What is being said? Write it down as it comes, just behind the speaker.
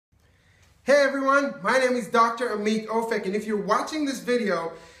Hey everyone, my name is Dr. Amit Ofek, and if you're watching this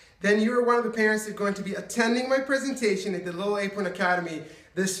video, then you're one of the parents that are going to be attending my presentation at the Little Apron Academy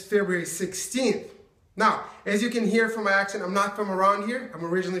this February 16th. Now, as you can hear from my accent, I'm not from around here. I'm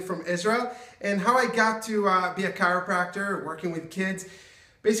originally from Israel, and how I got to be a chiropractor, working with kids.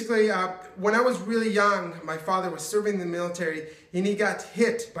 Basically, when I was really young, my father was serving in the military, and he got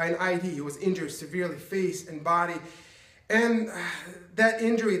hit by an IED. He was injured severely, face and body. And that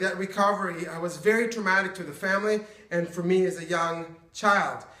injury, that recovery, was very traumatic to the family and for me as a young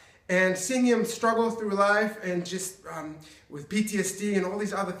child. And seeing him struggle through life and just with PTSD and all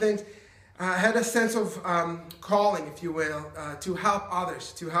these other things, I had a sense of calling, if you will, to help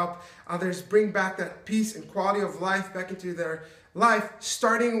others bring back that peace and quality of life back into their life,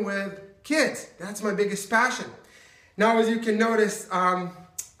 starting with kids. That's my biggest passion. Now, as you can notice, I'm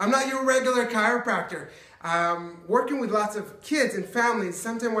not your regular chiropractor. Working with lots of kids and families,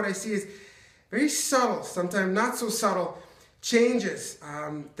 sometimes what I see is very subtle, sometimes not so subtle changes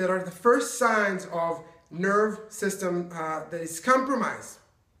that are the first signs of nerve system that is compromised.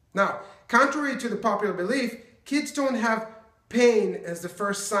 Now, contrary to the popular belief, kids don't have pain as the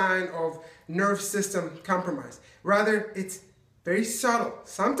first sign of nerve system compromise. Rather, it's very subtle,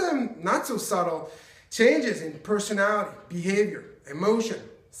 sometimes not so subtle, changes in personality, behavior, emotion,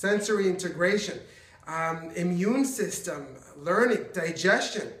 sensory integration, immune system, learning,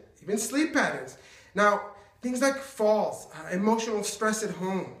 digestion, even sleep patterns. Now, things like falls, emotional stress at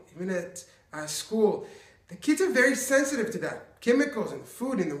home, even at school, the kids are very sensitive to that. Chemicals in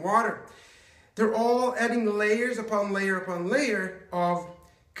food, in the water. They're all adding layers upon layer upon layer of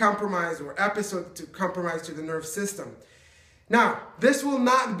compromise or episode to compromise to the nerve system. Now, this will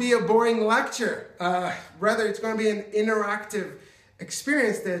not be a boring lecture. Rather, it's going to be an interactive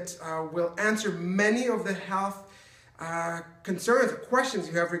experience that will answer many of the health concerns or questions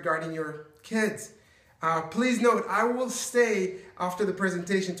you have regarding your kids. Please note, I will stay after the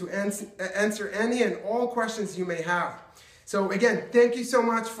presentation to answer any and all questions you may have. So again, thank you so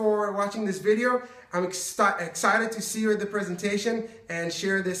much for watching this video. I'm excited to see you at the presentation and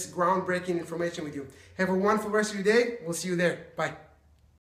share this groundbreaking information with you. Have a wonderful rest of your day. We'll see you there. Bye.